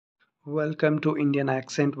Welcome to Indian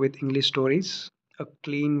Accent with English Stories. A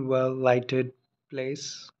clean, well lighted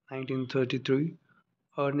place, 1933,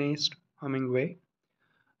 Ernest Hemingway.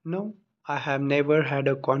 No, I have never had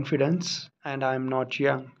a confidence, and I am not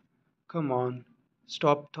young. Come on,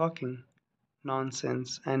 stop talking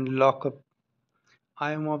nonsense and lock up.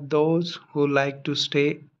 I am of those who like to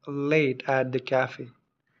stay late at the cafe,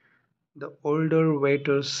 the older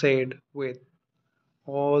waiter said, with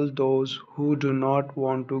all those who do not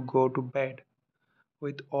want to go to bed,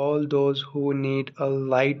 with all those who need a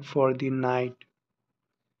light for the night.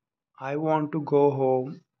 I want to go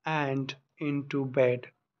home and into bed.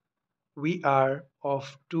 We are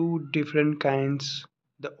of two different kinds,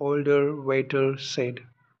 the older waiter said.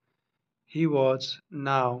 He was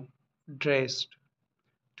now dressed.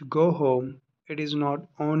 To go home, it is not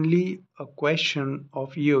only a question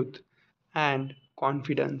of youth and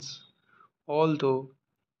confidence, although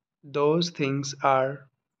those things are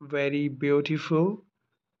very beautiful.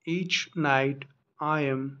 Each night I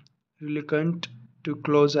am reluctant to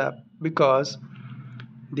close up because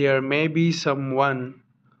there may be someone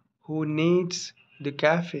who needs the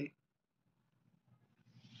cafe.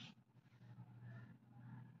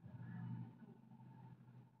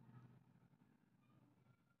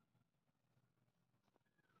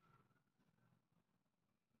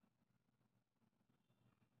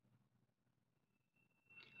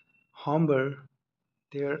 Hombre,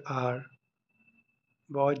 there are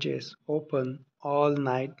barges open all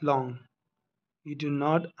night long. You do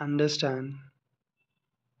not understand.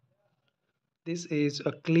 This is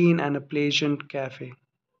a clean and a pleasant cafe.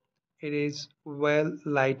 It is well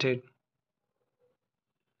lighted.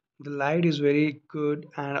 The light is very good,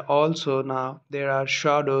 and also now there are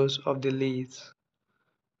shadows of the leaves.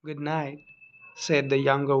 Good night, said the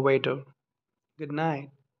younger waiter. Good night,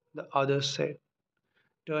 the other said.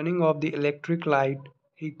 Turning off the electric light,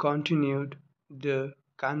 he continued the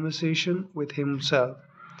conversation with himself.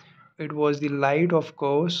 It was the light, of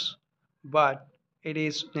course, but it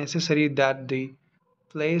is necessary that the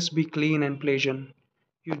place be clean and pleasant.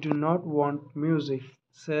 You do not want music,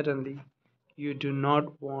 certainly. You do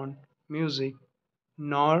not want music,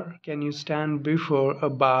 nor can you stand before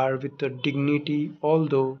a bar with a dignity,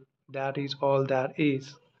 although that is all that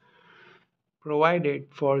is provided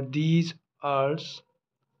for these hours.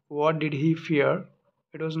 What did he fear?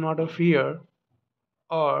 It was not a fear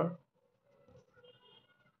or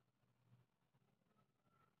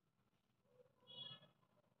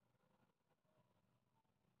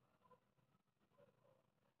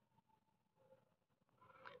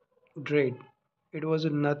dread. It was a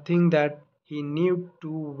nothing that he knew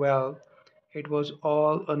too well. It was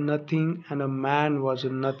all a nothing, and a man was a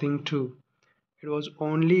nothing too. It was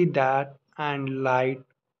only that, and light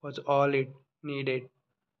was all it needed,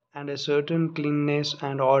 and a certain cleanness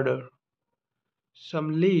and order.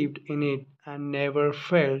 Some lived in it and never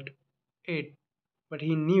felt it, but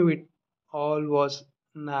he knew it all was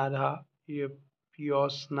nada, ye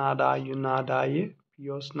pios nada, you nada, ye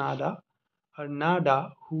pios nada, or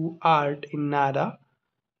nada, who art in nada,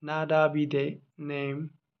 nada be the name,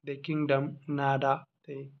 the kingdom, nada,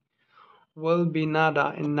 they will be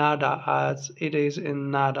nada in nada as it is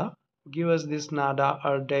in nada. Give us this nada,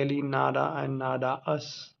 our daily nada, and nada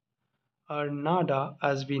us. Our nada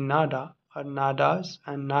as we nada, our nadas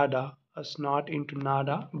and nada us not into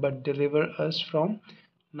nada, but deliver us from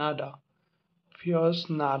nada. Fierce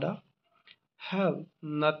nada. Hell,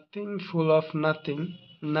 nothing full of nothing.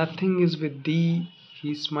 Nothing is with thee.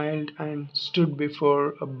 He smiled and stood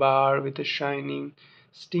before a bar with a shining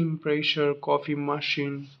steam pressure coffee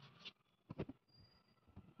machine.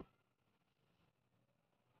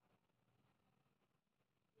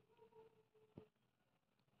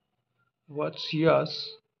 What's yours?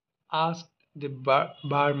 Asked the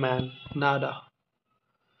barman. Nada.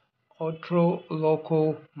 Otro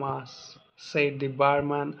loco mas, said the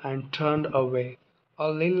barman and turned away. A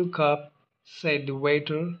little cup, said the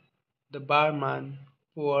waiter. The barman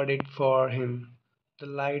poured it for him. The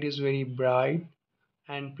light is very bright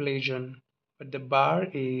and pleasant, but the bar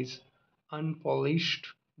is unpolished,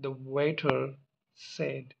 the waiter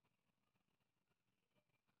said.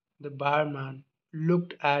 The barman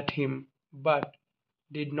looked at him, but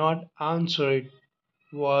did not answer. It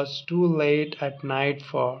was too late at night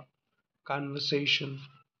for conversation.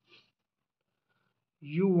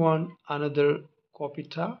 You want another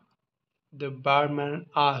copita? The barman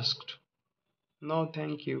asked. No,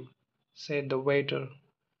 thank you, said the waiter,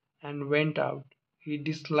 and went out. He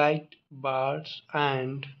disliked bars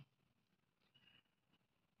and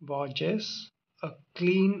Borges. A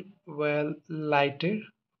clean, well lighted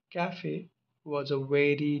cafe was a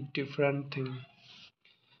very different thing.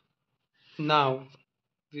 Now,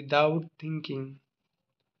 without thinking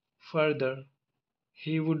further,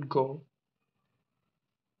 he would go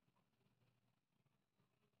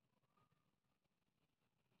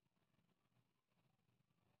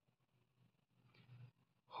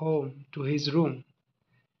home to his room.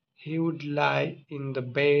 He would lie in the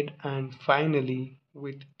bed and finally,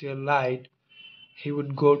 with delight, he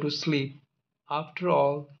would go to sleep. After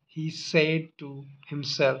all, he said to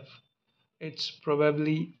himself, it's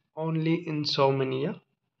probably only insomnia.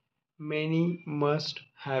 Many must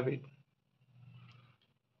have it.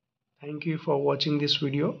 Thank you for watching this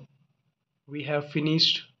video. We have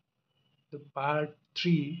finished the part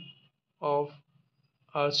 3 of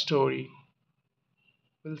our story.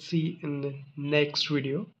 We'll see in the next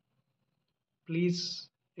video. Please,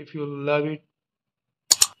 if you love it,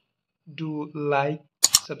 do like,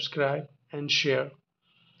 subscribe, and share.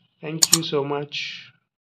 Thank you so much.